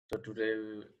So today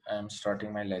I am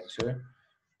starting my lecture.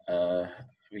 Uh,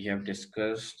 we have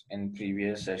discussed in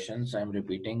previous sessions. I'm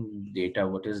repeating data.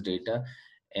 What is data?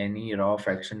 Any raw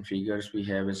fraction figures we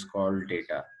have is called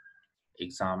data.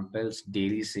 Examples: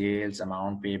 daily sales,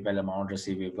 amount payable, amount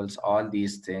receivables. All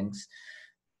these things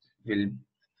will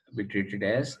be treated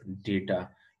as data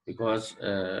because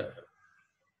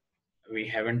we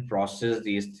haven't processed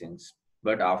these things.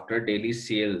 But after daily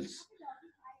sales,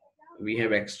 we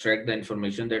have extract the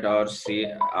information that our say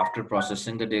after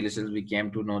processing the daily sales we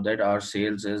came to know that our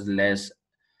sales is less,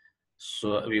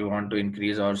 so we want to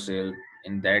increase our sale.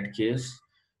 In that case,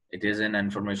 it is an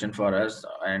information for us,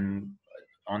 and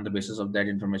on the basis of that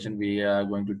information we are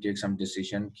going to take some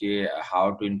decision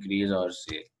how to increase our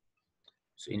sale.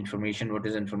 So information, what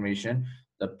is information?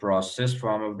 The process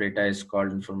form of data is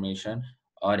called information,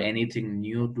 or anything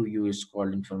new to you is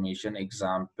called information.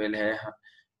 Example है,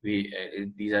 we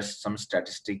these are some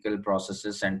statistical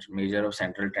processes and measure of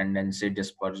central tendency,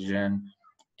 dispersion.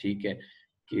 ठीक है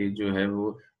कि जो है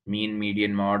वो mean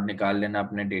median mode निकाल लेना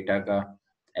अपने डेटा का,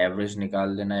 एवरेज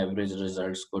निकाल देना एवरेज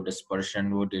रिजल्ट्स को,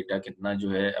 डिस्पर्शन वो डेटा कितना जो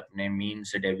है अपने मीन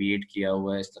से डेविएट किया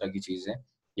हुआ है, इस तरह की चीजें।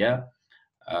 या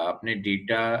अपने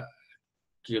डेटा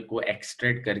को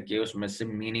एक्सट्रैक्ट करके उसमें से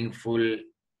मीनिंगफुल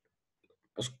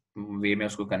उस वे में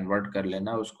उसको कन्वर्ट कर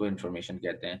लेना, उसको इंफॉर्मेशन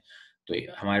कहते हैं। तो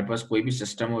हमारे पास कोई भी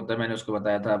सिस्टम होता है, मैंने उसको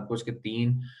बताया था आपको, उसके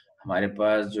तीन हमारे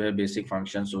पास जो है बेसिक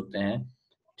फंक्शंस होते हैं।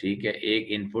 ठीक है, एक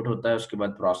इनपुट होता है, उसके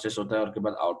बाद प्रोसेस होता है और उसके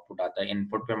बाद आउटपुट आता है।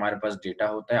 इनपुट पे हमारे पास डेटा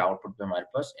होता है, आउटपुट पे हमारे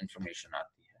पास इंफॉर्मेशन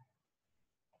आती है।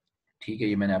 ठीक है,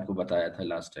 ये मैंने आपको बताया था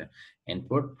last time.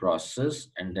 Input, process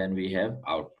and then we have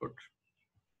output.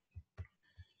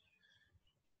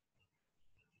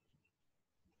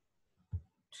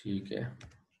 ठीक है,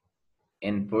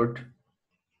 इनपुट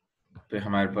पे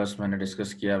हमारे पास मैंने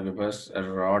डिस्कस किया, आपके पास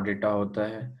रॉ डेटा होता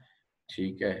है।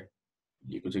 ठीक है,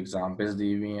 ये कुछ एग्जांपल्स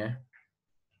दी हुई हैं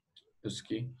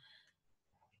उसकी।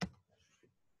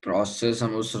 प्रोसेस,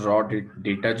 हम उस रॉ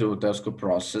डेटा जो होता है उसको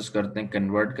प्रोसेस करते हैं,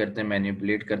 कन्वर्ट करते हैं,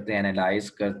 मैनिपुलेट करते हैं, एनालाइज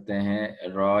करते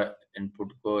हैं रॉ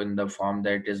इनपुट को in the form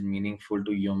that is meaningful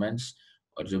to humans.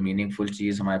 और जो मीनिंगफुल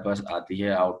चीज हमारे पास आती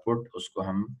है आउटपुट, उसको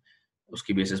हम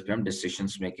उसकी बेसिस पे हम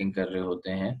डिसीजंस मेकिंग कर रहे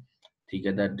होते हैं। ठीक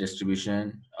है, that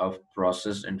distribution of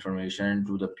process information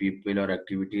to the people और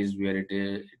activities where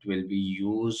it will be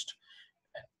used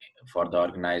for the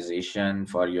organisation,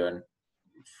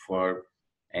 for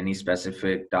any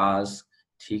specific task.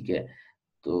 ठीक है,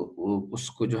 तो वो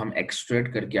उसको जो हम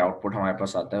एक्सट्रैक्ट करके आउटपुट हमारे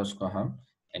पास आता है उसको हम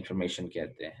इंफॉर्मेशन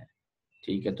कहते हैं।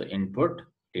 ठीक है, तो input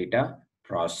data,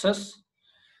 process,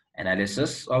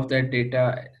 analysis of that data,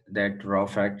 that raw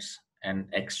facts,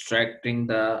 and extracting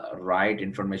the right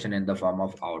information in the form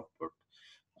of output,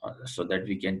 so that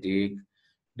we can take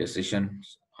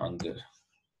decisions on this.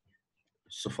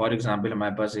 So for example,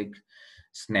 हमारे पास एक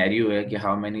scenario है कि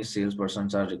how many sales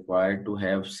persons are required to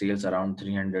have sales around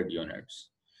 300 units.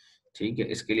 ठीक है,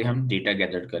 इसके लिए हम data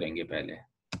gather करेंगे पहले।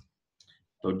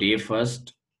 तो डे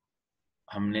फर्स्ट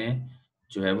हमने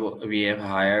जो है वो we have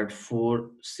hired 4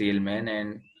 salesmen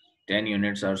and 10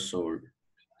 units are sold.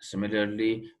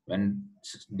 Similarly, when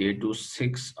day 2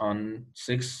 6 on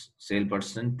 6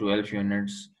 salesperson, 12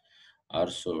 units are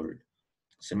sold.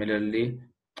 Similarly,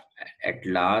 at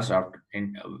last after in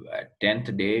 10th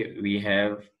day we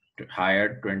have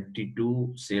hired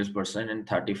 22 salesperson and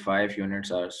 35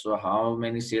 units are. So how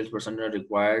many salesperson are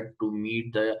required to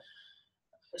meet the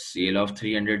sale of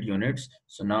 300 units?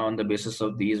 So now on the basis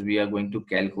of these we are going to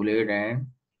calculate and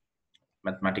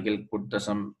mathematical put the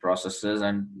some processes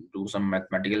and do some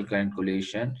mathematical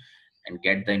calculation and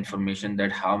get the information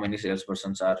that how many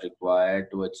salespersons are required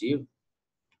to achieve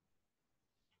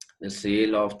the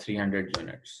sale of 300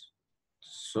 units.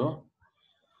 So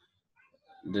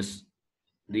these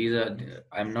are,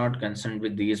 I'm not concerned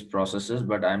with these processes,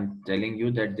 but I'm telling you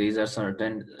that these are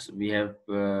certain, we have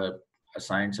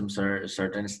assigned some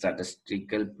certain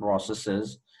statistical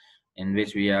processes in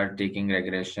which we are taking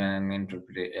regression,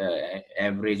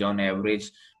 average on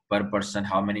average per person,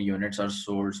 how many units are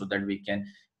sold, so that we can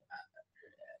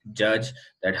judge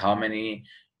that how many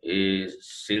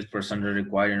salesperson are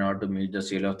required in order to meet the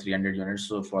sale of 300 units.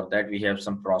 So for that we have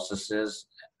some processes,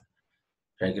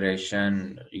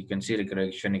 regression, you can see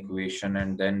regression equation,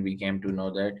 and then we came to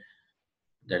know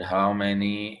that how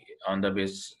many on the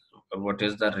base, what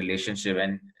is the relationship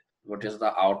and what is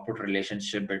the output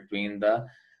relationship between the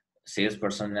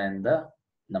salesperson and the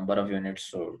number of units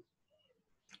sold.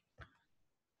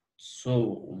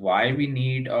 So why we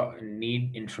need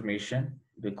information?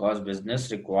 Because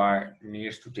business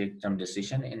needs to take some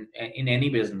decision. In any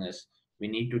business we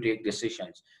need to take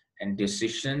decisions, and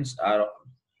decisions are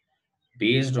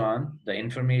based on the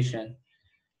information.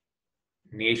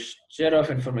 Nature of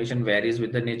information varies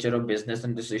with the nature of business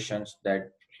and decisions.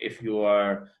 That if you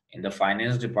are in the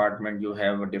finance department, you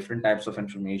have a different types of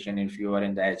information. If you are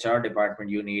in the HR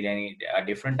department, you need a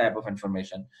different type of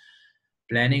information.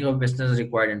 Planning of business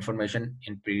required information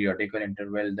in periodical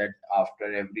interval, that after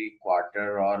every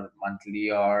quarter or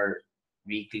monthly or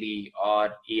weekly or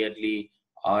yearly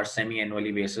or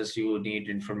semi-annually basis, you need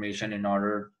information in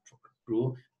order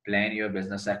to plan your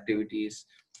business activities.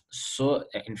 So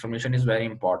information is very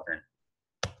important.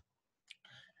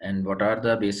 And what are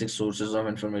the basic sources of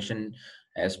information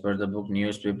as per the book?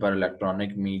 Newspaper,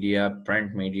 electronic media,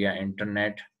 print media,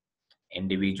 internet,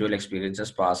 individual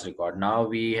experiences, past record. Now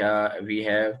we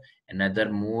have another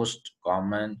most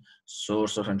common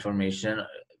source of information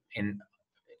in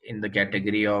in the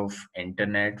category of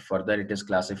internet. Further, it is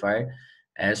classified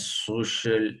as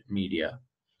social media.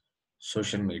 So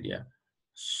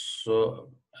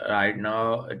right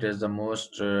now it is the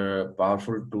most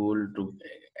powerful tool to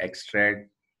extract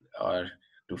or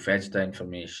to fetch the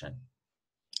information.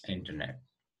 Internet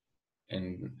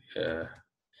in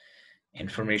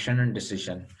information and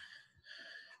decision,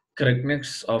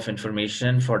 correctness of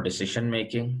information for decision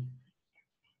making,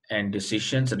 and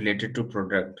decisions related to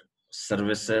product,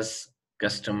 services,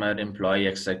 customer, employee,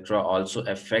 etc. also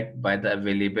affect by the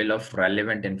available of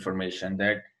relevant information.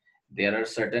 That there are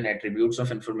certain attributes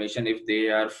of information, if they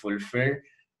are fulfilled,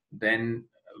 then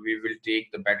we will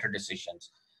take the better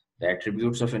decisions. The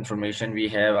attributes of information we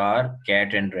have are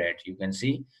cat and rat. You can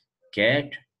see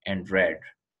cat and rat.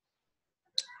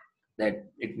 That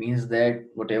it means that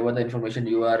whatever the information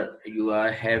you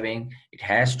are having, it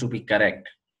has to be correct,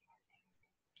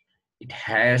 it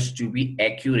has to be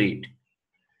accurate,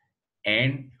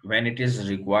 and when it is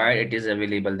required, it is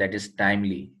available, that is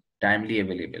timely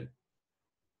available.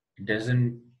 It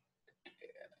doesn't,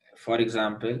 for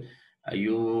example,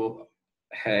 you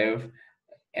have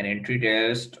an entry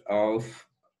test of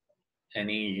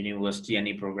any university,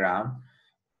 any program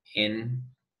in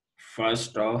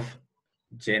 1st of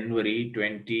January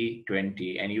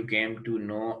 2020, and you came to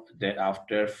know that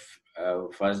after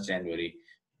 1st January,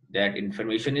 that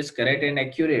information is correct and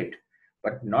accurate,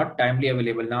 but not timely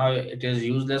available. Now it is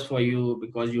useless for you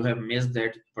because you have missed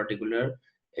that particular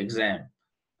exam,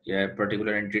 yeah,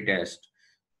 particular entry test.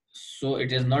 So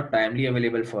it is not timely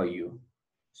available for you.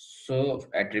 So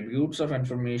attributes of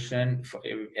information,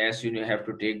 as you have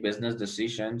to take business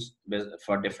decisions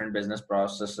for different business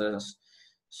processes.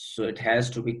 So it has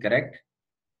to be correct,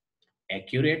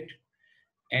 accurate,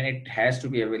 and it has to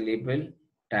be available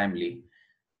timely.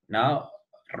 Now,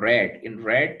 red,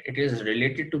 it is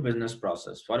related to business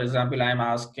process. For example, I'm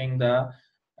asking the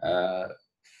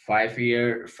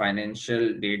 5-year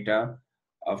financial data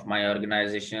of my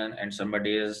organization, and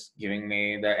somebody is giving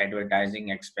me the advertising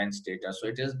expense data. So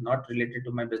it is not related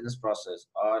to my business process.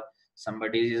 Or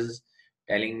somebody is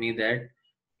telling me that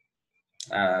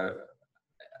uh,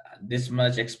 this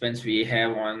much expense we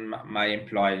have on my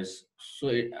employees. So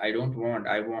I don't want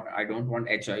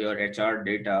your HR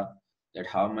data, that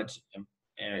how much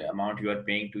amount you are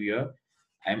paying to your.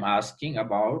 I'm asking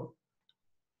about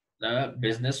the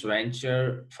business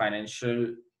venture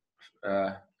financial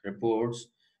uh, reports,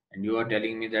 and you are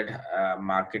telling me that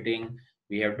marketing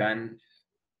we have done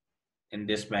in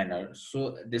this manner.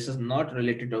 So this is not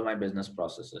related to my business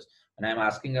processes. When I'm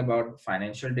asking about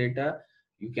financial data,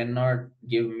 you cannot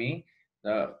give me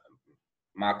the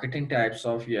marketing types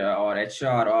of, yeah, or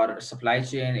HR or supply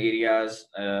chain areas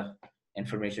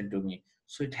information to me.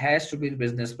 So it has to be the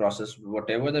business process.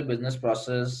 Whatever the business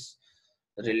process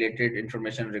related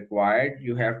information required,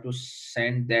 you have to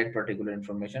send that particular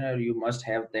information, or you must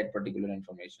have that particular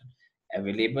information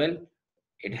available.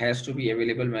 It has to be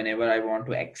available whenever I want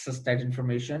to access that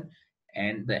information,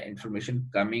 and the information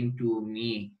coming to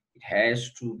me, it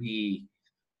has to be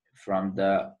from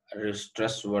the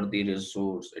trustworthy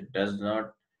resource. It does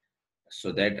not,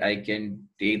 so that I can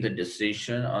take the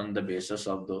decision on the basis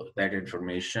of that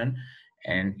information,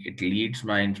 and it leads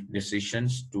my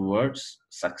decisions towards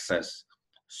success.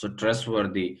 So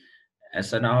trustworthy.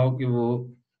 ऐसा ना हो कि वो,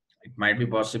 it might be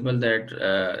possible that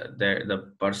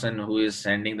the person who is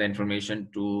sending the information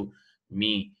to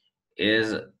me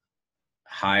is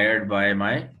hired by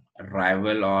my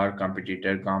rival or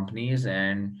competitor companies,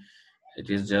 and it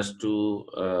is just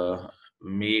to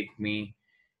make me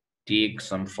take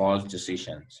some false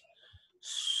decisions.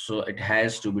 So it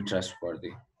has to be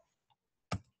trustworthy.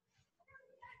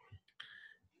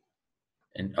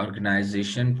 In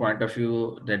organization point of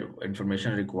view, that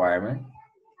information requirement,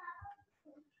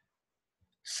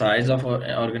 size of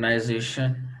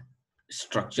organization,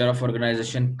 structure of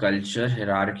organization, culture,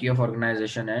 hierarchy of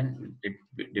organization, and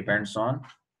it depends on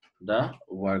the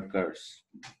workers.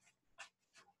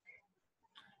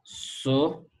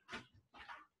 So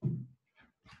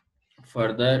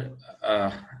further,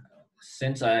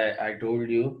 since I told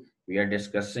you we are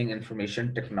discussing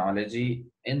information technology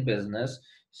in business,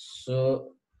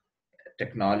 so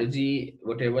technology,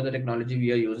 whatever the technology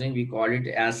we are using, we call it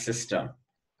as system.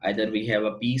 Either we have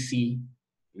a PC,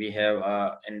 we have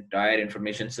a entire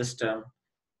information system,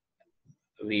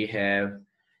 we have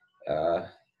uh,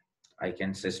 I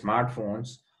can say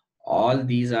smartphones. All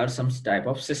these are some type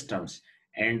of systems.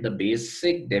 And the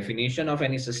basic definition of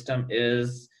any system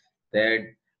is that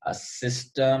a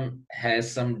system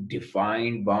has some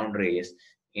defined boundaries.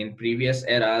 In previous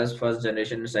eras, first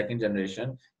generation and second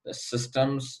generation, the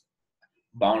systems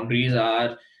boundaries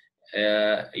are,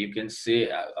 you can say,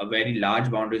 a very large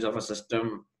boundaries of a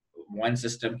system. One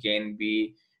system can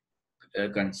be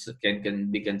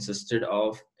can be consisted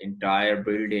of entire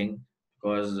building,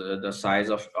 because the size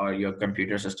of your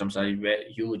computer systems are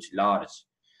very huge, large.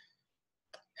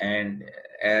 And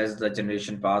as the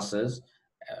generation passes,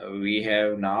 we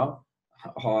have now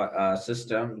a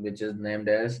system which is named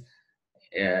as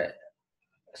a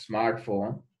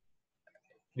smartphone,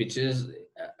 which is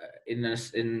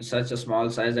in such a small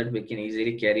size that we can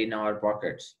easily carry in our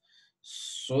pockets.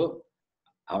 So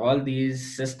all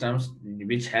these systems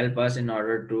which help us in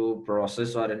order to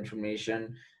process our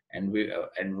information, and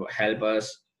help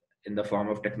us in the form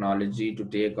of technology to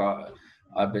take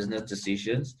our business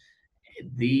decisions,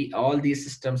 the all these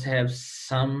systems have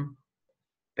some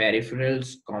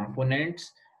peripherals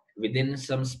components within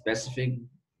some specific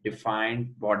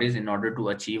defined bodies in order to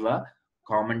achieve a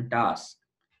common task.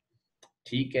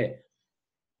 ठीक है.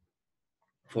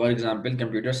 For example,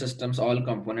 computer systems, all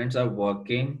components are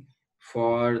working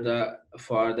for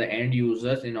the end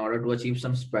users in order to achieve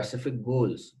some specific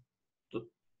goals. To,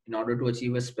 in order to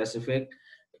achieve a specific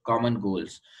common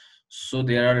goals. So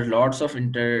there are lots of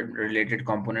interrelated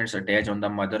components attached on the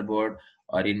motherboard,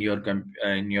 or in your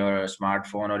in your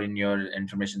smartphone, or in your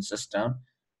information system,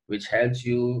 which helps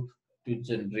you to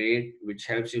generate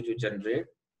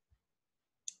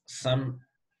some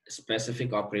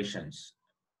specific operations.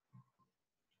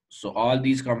 So all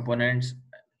these components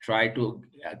try to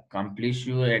accomplish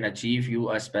you and achieve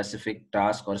you a specific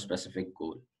task or specific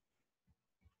goal.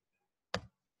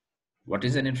 What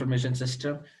is an information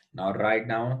system? Now, right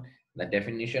now, the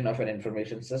definition of an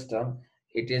information system,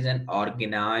 it is an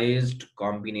organized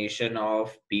combination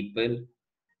of people,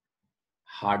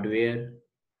 hardware,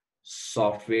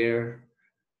 software,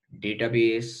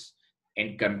 database,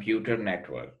 and computer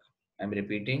network. I'm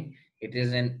repeating, it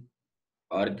is an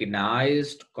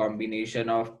organized combination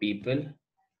of people,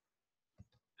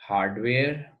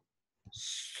 hardware,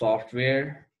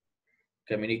 software,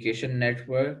 communication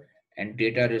network, and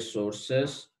data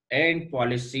resources, and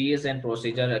policies and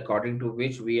procedure according to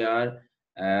which we are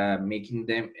making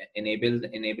them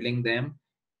enabling them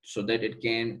so that it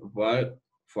can work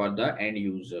for the end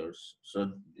users.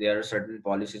 So there are certain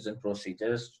policies and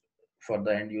procedures for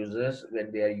the end users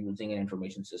when they are using an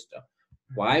information system.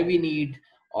 Why we need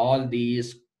all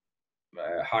these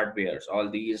hardwares, all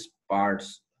these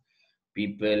parts,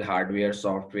 people, hardware,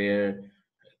 software,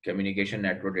 communication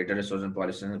network, data resource, and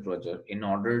policies and project, in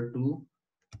order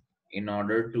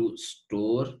to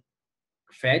store,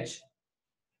 fetch,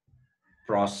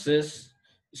 process,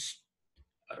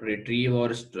 retrieve,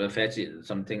 or fetch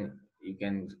something, you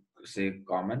can say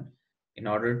common, in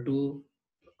order to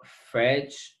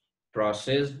fetch,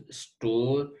 process,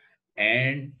 store,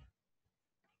 and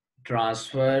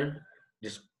transfer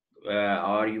this,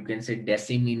 or you can say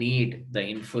disseminate the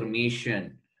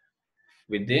information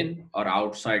within or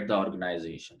outside the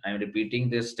organization. I'm repeating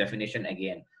this definition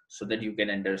again so that you can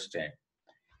understand.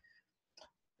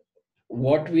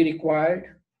 What we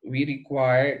required,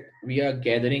 we are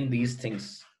gathering these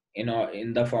things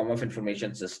in the form of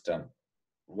information system.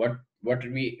 What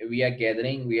we are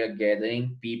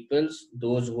gathering, peoples,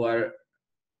 those who are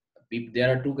people. There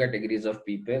are two categories of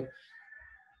people: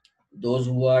 those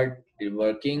who are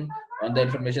working on the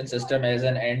information system as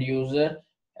an end user,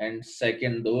 and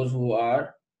second, those who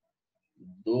are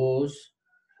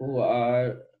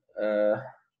uh,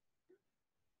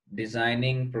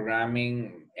 designing,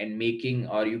 programming, and making,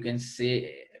 or you can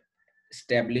say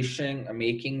establishing,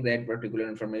 making that particular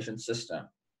information system,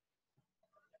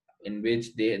 in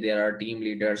which there are team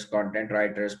leaders, content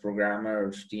writers,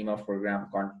 programmers, team of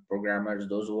programmers,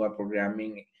 those who are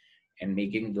programming and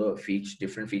making the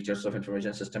different features of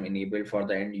information system enabled for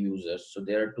the end users. So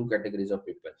there are two categories of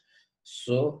people.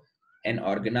 So an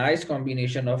organized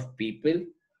combination of people,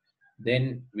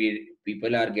 Then we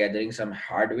people are gathering some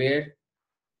hardware,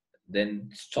 then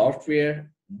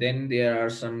software, then there are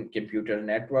some computer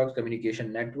networks,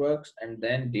 communication networks, and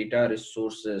then data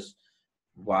resources.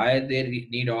 Why they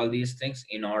need all these things?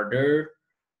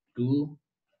 To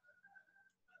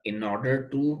in order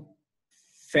to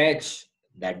fetch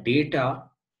that data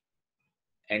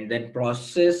and then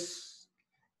process,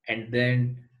 and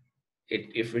then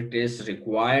if it is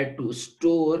required to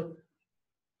store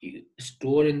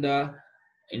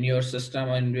in your system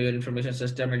and your information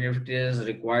system, and if it is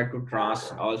required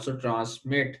to also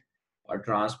transmit or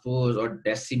transpose or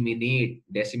disseminate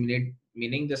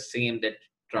meaning the same, that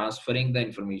transferring the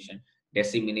information,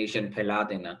 dissemination, phela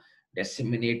dena,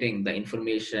 disseminating the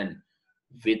information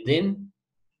within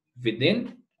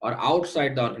within or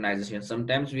outside the organization.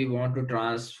 Sometimes we want to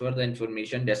transfer the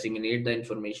information, disseminate the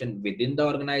information within the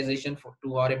organization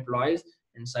to our employees,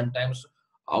 and sometimes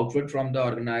outward from the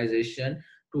organization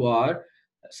to our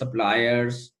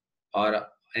suppliers or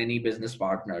any business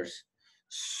partners.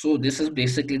 So this is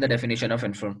basically the definition of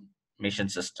information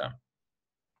system.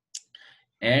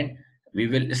 And we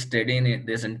will study in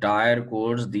this entire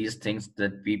course these things,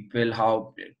 that people,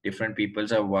 how different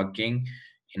peoples are working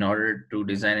in order to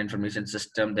design information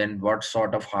system, then what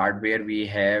sort of hardware we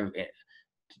have,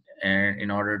 and in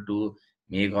order to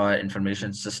make our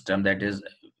information system, that is,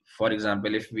 for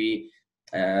example, if we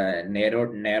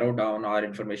narrow down our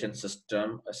information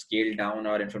system, scale down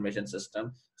our information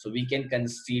system, so we can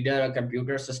consider a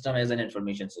computer system as an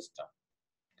information system.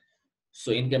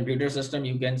 So in computer system,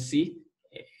 you can see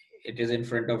it is in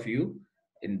front of you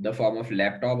in the form of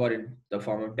laptop, or in the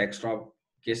form of desktop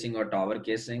casing or tower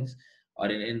casings, or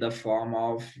in the form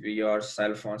of your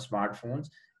cell phone, smartphones.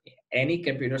 Any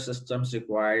computer systems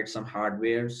required some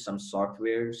hardware, some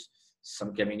softwares,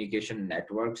 some communication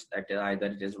networks, that is either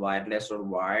it is wireless or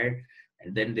wired.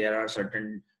 And then there are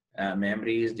certain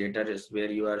memories, data is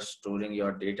where you are storing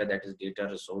your data, that is data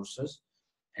resources.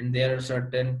 And there are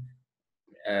certain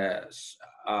uh,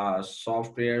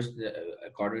 softwares,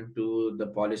 according to the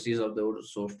policies of the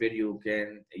software, you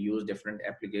can use different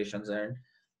applications, and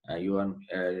you are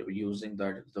using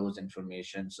those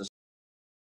information